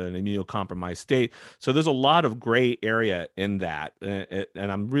an immunocompromised state. So there's a lot of gray area in that.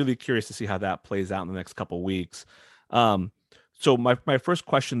 And I'm really curious to see how that plays out in the next couple of weeks. So my first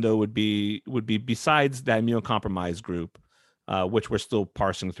question, though, would be besides that immunocompromised group, which we're still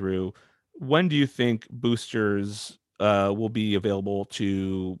parsing through, when do you think boosters will be available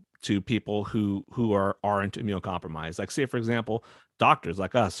to people who aren't immunocompromised? Like, say, for example, doctors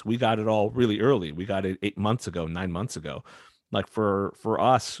like us, we got it all really early. We got it 8 months ago, 9 months ago. Like, for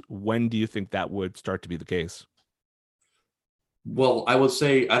us, when do you think that would start to be the case? Well, I would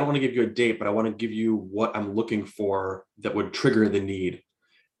say, I don't want to give you a date, but I want to give you what I'm looking for that would trigger the need.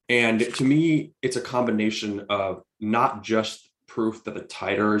 And to me, it's a combination of not just proof that the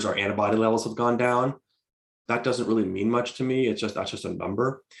titers or antibody levels have gone down. That doesn't really mean much to me. That's just a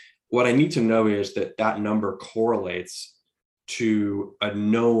number. What I need to know is that number correlates to a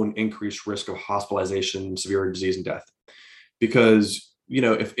known increased risk of hospitalization, severe disease, and death. Because,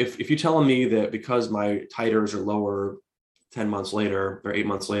 if you're telling me that because my titers are lower 10 months later or 8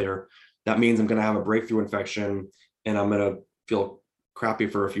 months later, that means I'm going to have a breakthrough infection and I'm going to feel crappy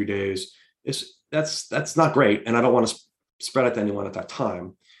for a few days, that's not great. And I don't want to spread it to anyone at that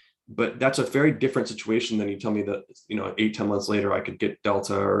time. But that's a very different situation than you tell me that, 8-10 months later, I could get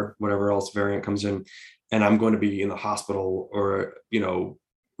Delta or whatever else variant comes in, and I'm going to be in the hospital or,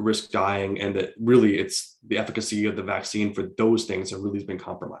 risk dying. And that really it's the efficacy of the vaccine for those things have really been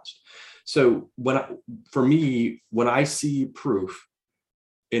compromised. So when I see proof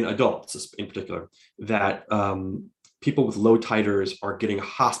in adults in particular, that people with low titers are getting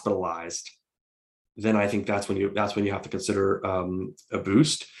hospitalized, then I think that's when you have to consider a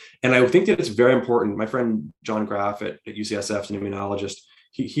boost. And I think that it's very important. My friend John Graff at UCSF, an immunologist,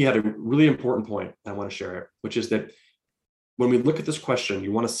 he had a really important point. I want to share it, which is that when we look at this question,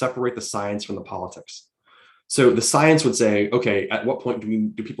 you want to separate the science from the politics. So the science would say, okay, at what point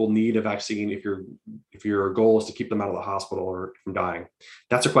do people need a vaccine if your goal is to keep them out of the hospital or from dying?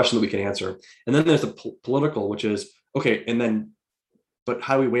 That's a question that we can answer. And then there's the political, which is, okay, but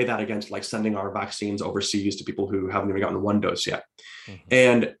how do we weigh that against like sending our vaccines overseas to people who haven't even gotten one dose yet? Mm-hmm.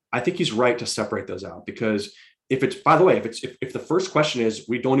 And I think he's right to separate those out, because if the first question is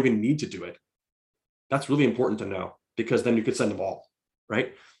we don't even need to do it, that's really important to know, because then you could send them all,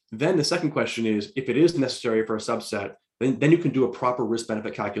 right? Then the second question is, if it is necessary for a subset, then you can do a proper risk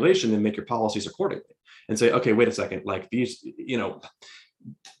benefit calculation and make your policies accordingly and say, okay, wait a second, like these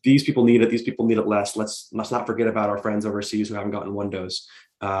people need it, these people need it less. Let's not forget about our friends overseas who haven't gotten one dose.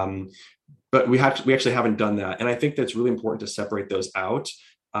 But we actually haven't done that. And I think that's really important to separate those out.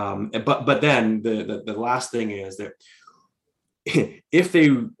 But then the last thing is that if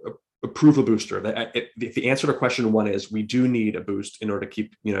they approve a booster, the answer to question one is we do need a boost in order to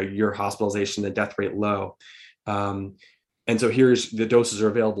keep your hospitalization and death rate low. And so here's the doses are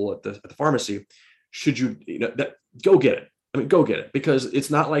available at the pharmacy. Should you go get it? I mean, go get it, because it's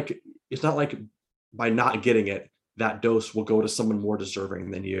not like by not getting it, that dose will go to someone more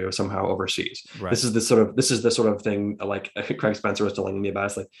deserving than you somehow overseas. Right. This is the sort of thing like Craig Spencer was telling me about.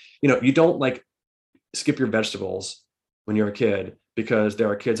 It's like, you don't like skip your vegetables when you're a kid because there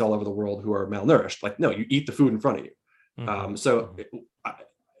are kids all over the world who are malnourished. Like, no, you eat the food in front of you. Mm-hmm.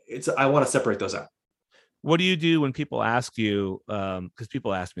 I want to separate those out. What do you do when people ask you, because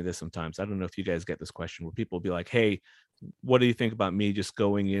people ask me this sometimes, I don't know if you guys get this question, where people will be like, hey, what do you think about me just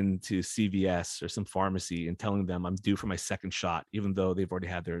going into CVS or some pharmacy and telling them I'm due for my second shot, even though they've already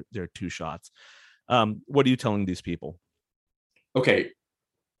had their 2 shots? What are you telling these people? Okay,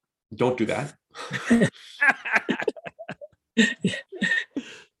 don't do that.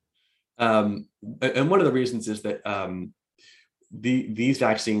 And one of the reasons is that these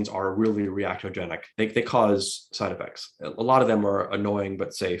vaccines are really reactogenic. They cause side effects. A lot of them are annoying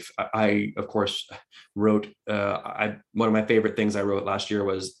but safe. I of course wrote one of my favorite things I wrote last year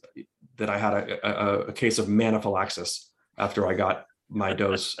was that I had a case of manaphylaxis after I got my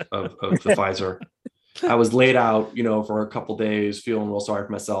dose of the Pfizer. I was laid out, for a couple days, feeling real sorry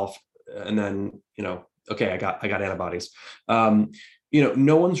for myself, and then okay, I got antibodies. No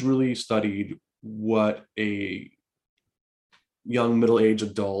one's really studied what a young middle-aged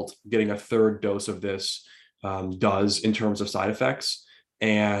adult getting a 3rd dose of this does in terms of side effects.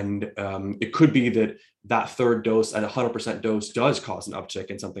 And it could be that 3rd dose at 100% dose does cause an uptick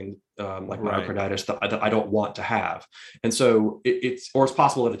in something like myocarditis that I don't want to have. And so it's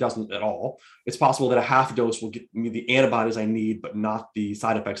possible that it doesn't at all. It's possible that a half dose will get me the antibodies I need, but not the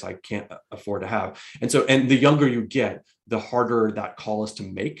side effects I can't afford to have. And the younger you get, the harder that call is to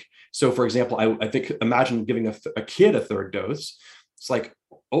make. So for example, I think, imagine giving a kid a 3rd dose. It's like,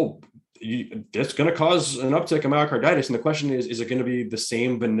 oh, it's going to cause an uptick in myocarditis. And the question is it going to be the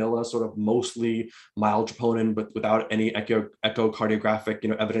same vanilla sort of mostly mild troponin, but without any echocardiographic,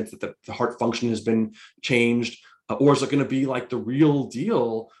 evidence that the heart function has been changed? Or is it going to be like the real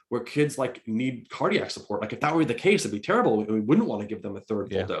deal where kids need cardiac support? Like if that were the case, it'd be terrible. We wouldn't want to give them a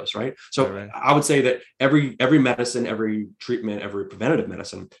 3rd full dose, right? So right. I would say that every medicine, every treatment, every preventative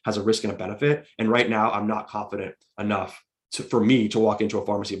medicine has a risk and a benefit. And right now I'm not confident enough for me to walk into a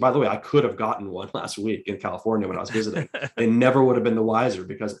pharmacy. By the way, I could have gotten one last week in California when I was visiting. They never would have been the wiser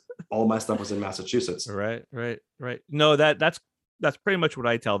because all my stuff was in Massachusetts. Right. No, that's pretty much what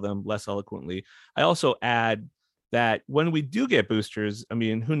I tell them, less eloquently. I also add that when we do get boosters, I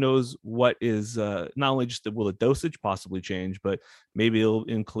mean, who knows what is not only just will the dosage possibly change, but maybe it'll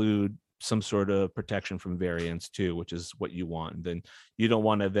include some sort of protection from variants too, which is what you want. And then you don't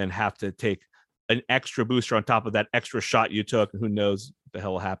want to then have to take an extra booster on top of that extra shot you took. Who knows what the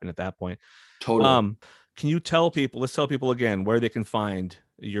hell will happen at that point. Totally. Can you let's tell people again where they can find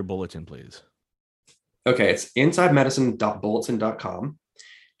your bulletin, please. Okay. It's insidemedicine.bulletin.com.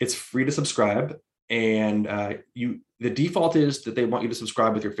 It's free to subscribe. And the default is that they want you to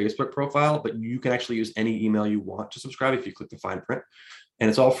subscribe with your Facebook profile, but you can actually use any email you want to subscribe if you click the fine print. And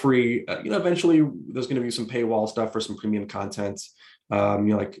it's all free. Eventually there's going to be some paywall stuff for some premium content.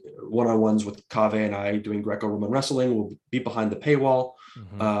 Like one-on-ones with Kaveh and I doing Greco-Roman wrestling will be behind the paywall.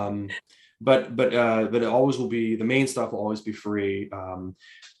 Mm-hmm. But it always will be, the main stuff will always be free.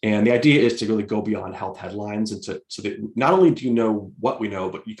 And the idea is to really go beyond health headlines and so that not only do you know what we know,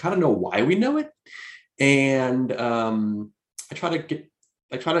 but you kind of know why we know it. And I try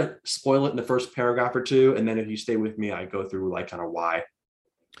to spoil it in the first paragraph or two. And then if you stay with me, I go through kind of why.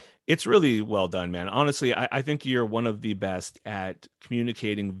 It's really well done, man. Honestly, I think you're one of the best at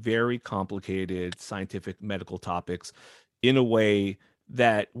communicating very complicated scientific medical topics in a way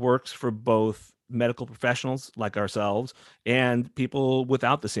that works for both medical professionals like ourselves and people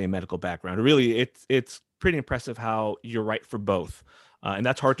without the same medical background. Really, it's pretty impressive how you're right for both, and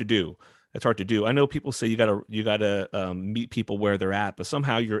that's hard to do. I know people say you gotta meet people where they're at, but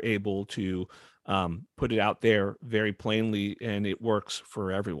somehow you're able to put it out there very plainly, and it works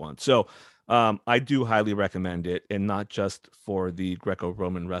for everyone. So I do highly recommend it, and not just for the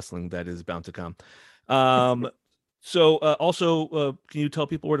Greco-Roman wrestling that is bound to come. So also, can you tell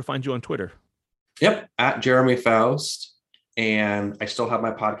people where to find you on Twitter? Yep, at Jeremy Faust. And I still have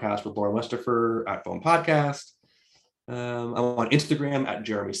my podcast with Lauren Westerfer at Phone Podcast. I'm on Instagram at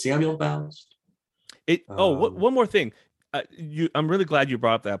Jeremy Samuel Faust. One more thing. I'm really glad you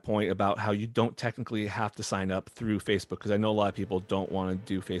brought up that point about how you don't technically have to sign up through Facebook, because I know a lot of people don't want to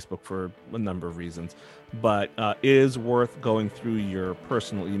do Facebook for a number of reasons, but it is worth going through your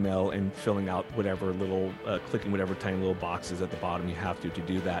personal email and filling out whatever little, clicking whatever tiny little boxes at the bottom you have to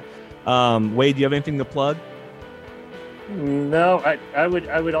do that. Wade, do you have anything to plug? No, I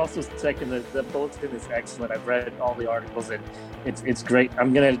would also second the bulletin is excellent. I've read all the articles and it's great.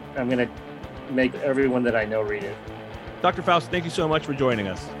 I'm gonna make everyone that I know read it. Dr. Faust, thank you so much for joining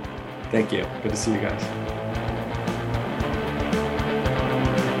us. Thank you. Good to see you guys.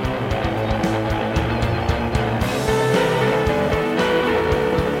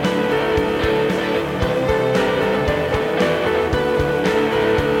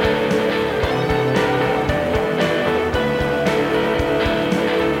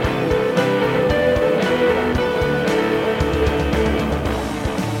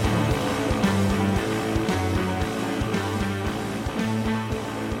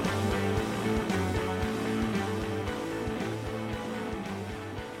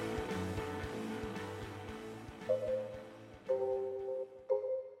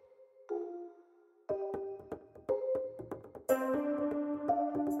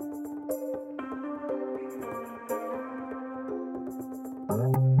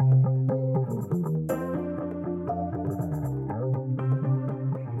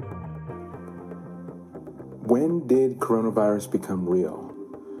 When did coronavirus become real?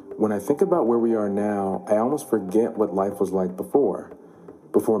 When I think about where we are now, I almost forget what life was like before.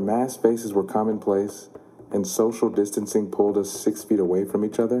 Before mask faces were commonplace and social distancing pulled us 6 feet away from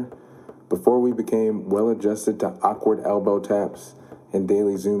each other. Before we became well adjusted to awkward elbow taps and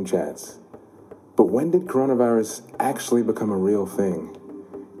daily Zoom chats. But when did coronavirus actually become a real thing?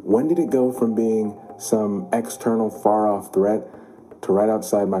 When did it go from being some external far-off threat to right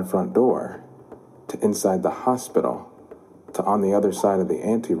outside my front door, to inside the hospital, to on the other side of the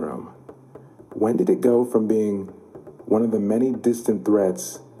anteroom? When did it go from being one of the many distant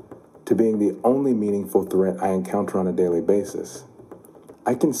threats to being the only meaningful threat I encounter on a daily basis?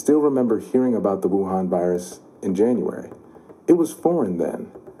 I can still remember hearing about the Wuhan virus in January. It was foreign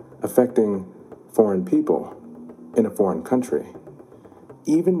then, affecting foreign people in a foreign country.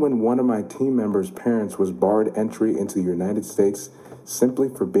 Even when one of my team members' parents was barred entry into the United States simply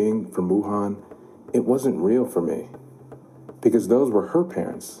for being from Wuhan, it wasn't real for me. Because those were her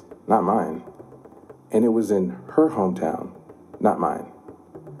parents, not mine. And it was in her hometown, not mine.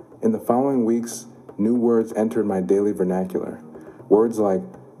 In the following weeks, new words entered my daily vernacular. Words like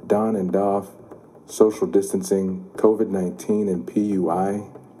don and doff, social distancing, COVID-19, and PUI.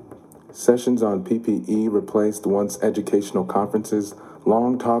 Sessions on PPE replaced once educational conferences.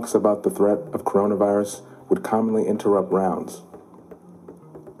 Long talks about the threat of coronavirus would commonly interrupt rounds.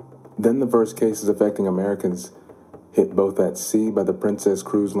 Then the first cases affecting Americans hit both at sea by the Princess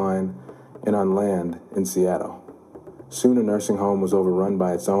Cruise Line and on land in Seattle. Soon a nursing home was overrun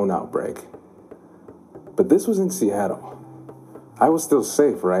by its own outbreak. But this was in Seattle. I was still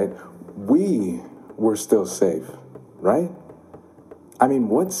safe, right? We were still safe, right? I mean,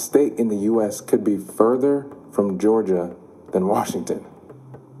 what state in the U.S. could be further from Georgia than Washington?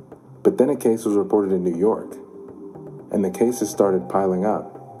 But then a case was reported in New York, and the cases started piling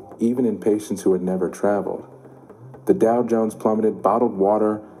up, even in patients who had never traveled. The Dow Jones plummeted, bottled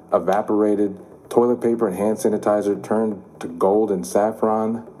water evaporated, toilet paper and hand sanitizer turned to gold and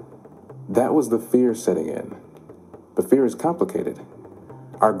saffron. That was the fear setting in. But fear is complicated.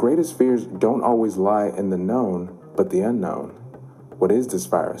 Our greatest fears don't always lie in the known, but the unknown. What is this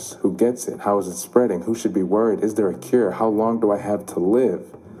virus? Who gets it? How is it spreading? Who should be worried? Is there a cure? How long do I have to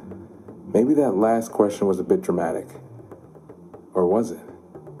live? Maybe that last question was a bit dramatic. Or was it?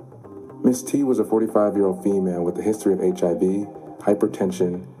 Miss T was a 45-year-old female with a history of HIV,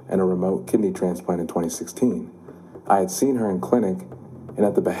 hypertension, and a remote kidney transplant in 2016. I had seen her in clinic, and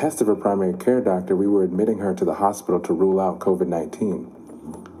at the behest of her primary care doctor, we were admitting her to the hospital to rule out COVID-19.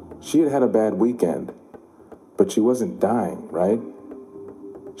 She had had a bad weekend, but she wasn't dying, right?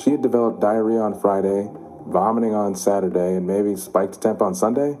 She had developed diarrhea on Friday, vomiting on Saturday, and maybe spiked temp on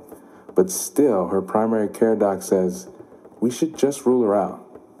Sunday. But still, her primary care doc says, we should just rule her out.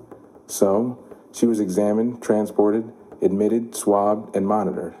 So, she was examined, transported, admitted, swabbed, and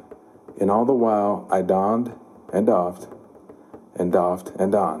monitored. And all the while, I donned and doffed, and doffed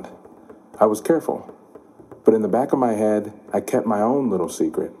and donned. I was careful. But in the back of my head, I kept my own little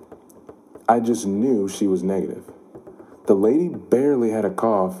secret. I just knew she was negative. The lady barely had a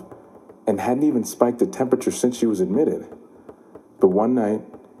cough and hadn't even spiked a temperature since she was admitted. But one night,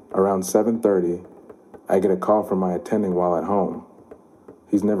 around 7:30, I get a call from my attending while at home.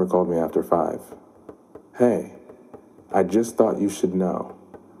 He's never called me after 5. Hey, I just thought you should know.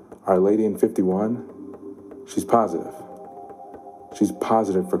 Our lady in 51, she's positive. She's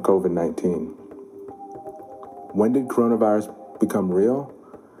positive for COVID-19. When did coronavirus become real?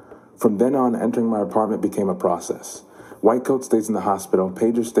 From then on, entering my apartment became a process. White coat stays in the hospital,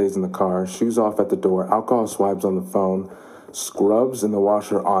 pager stays in the car, shoes off at the door, alcohol swabs on the phone, scrubs in the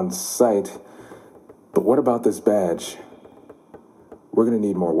washer on site. But what about this badge? We're going to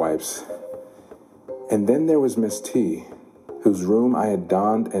need more wipes. And then there was Miss T, whose room I had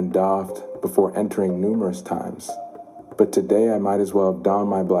donned and doffed before entering numerous times. But today I might as well have donned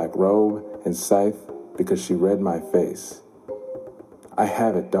my black robe and scythe because she read my face. I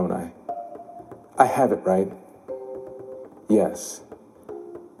have it, don't I? I have it, right? Yes.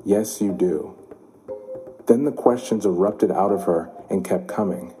 Yes, you do. Then the questions erupted out of her and kept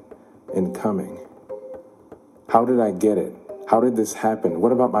coming and coming. How did I get it? How did this happen?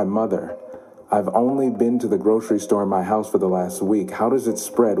 What about my mother? I've only been to the grocery store in my house for the last week. How does it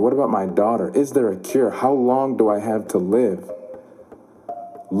spread? What about my daughter? Is there a cure? How long do I have to live?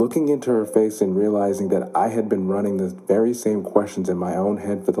 Looking into her face and realizing that I had been running the very same questions in my own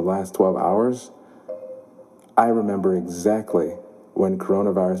head for the last 12 hours, I remember exactly when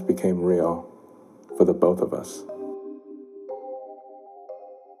coronavirus became real for the both of us.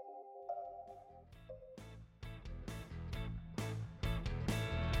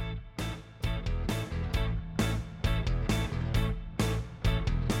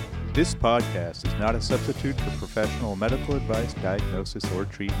 This podcast is not a substitute for professional medical advice, diagnosis, or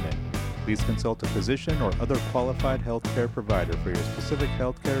treatment. Please consult a physician or other qualified healthcare provider for your specific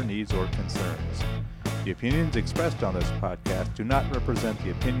healthcare needs or concerns. The opinions expressed on this podcast do not represent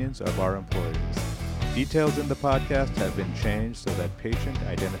the opinions of our employees. Details in the podcast have been changed so that patient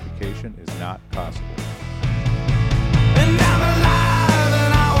identification is not possible. And I'm alive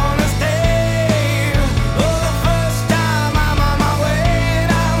and I wanna stay. For the first time I'm on my way.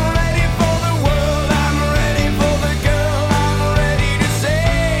 And I'm ready for the world, I'm ready for the girl, I'm ready to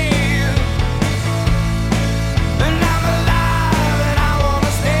save. And I'm alive and I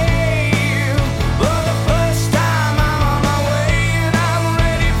wanna stay. For the first time I'm on my way. And I'm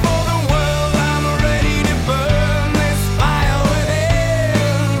ready for the world, I'm ready to burn this fire within.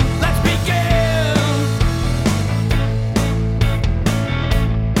 Let's begin.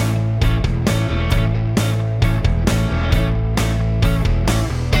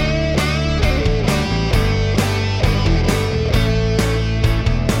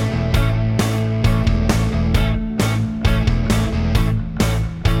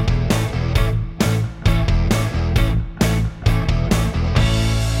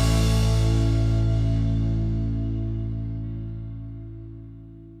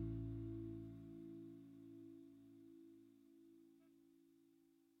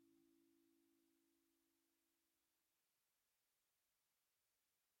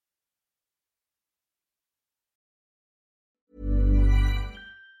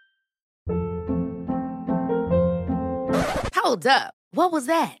 Hold up. What was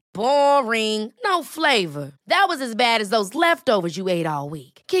that? Boring. No flavor. That was as bad as those leftovers you ate all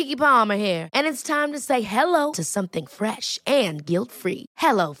week. Keke Palmer here, and it's time to say hello to something fresh and guilt-free.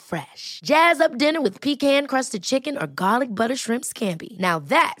 Hello Fresh. Jazz up dinner with pecan-crusted chicken or garlic butter shrimp scampi. Now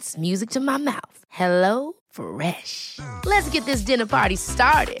that's music to my mouth. Hello Fresh. Let's get this dinner party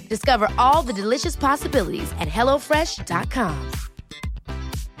started. Discover all the delicious possibilities at hellofresh.com.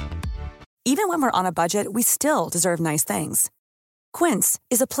 Even when we're on a budget, we still deserve nice things. Quince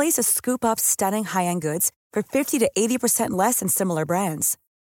is a place to scoop up stunning high-end goods for 50 to 80% less than similar brands.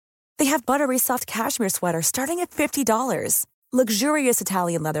 They have buttery soft cashmere sweaters starting at $50, luxurious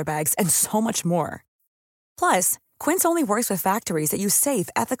Italian leather bags, and so much more. Plus, Quince only works with factories that use safe,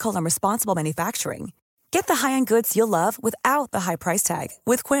 ethical, and responsible manufacturing. Get the high-end goods you'll love without the high price tag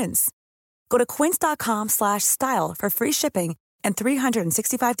with Quince. Go to quince.com/style for free shipping and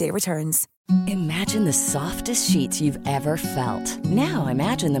 365-day returns. Imagine the softest sheets you've ever felt. Now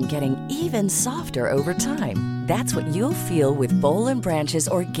imagine them getting even softer over time. That's what you'll feel with Boll & Branch's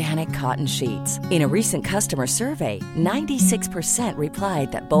organic cotton sheets. In a recent customer survey, 96%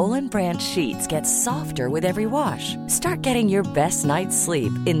 replied that Boll & Branch sheets get softer with every wash. Start getting your best night's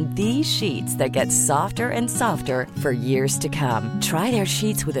sleep in these sheets that get softer and softer for years to come. Try their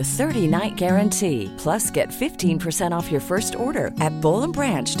sheets with a 30-night guarantee. Plus, get 15% off your first order at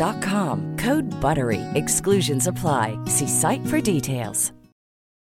bollandbranch.com. Code BUTTERY. Exclusions apply. See site for details.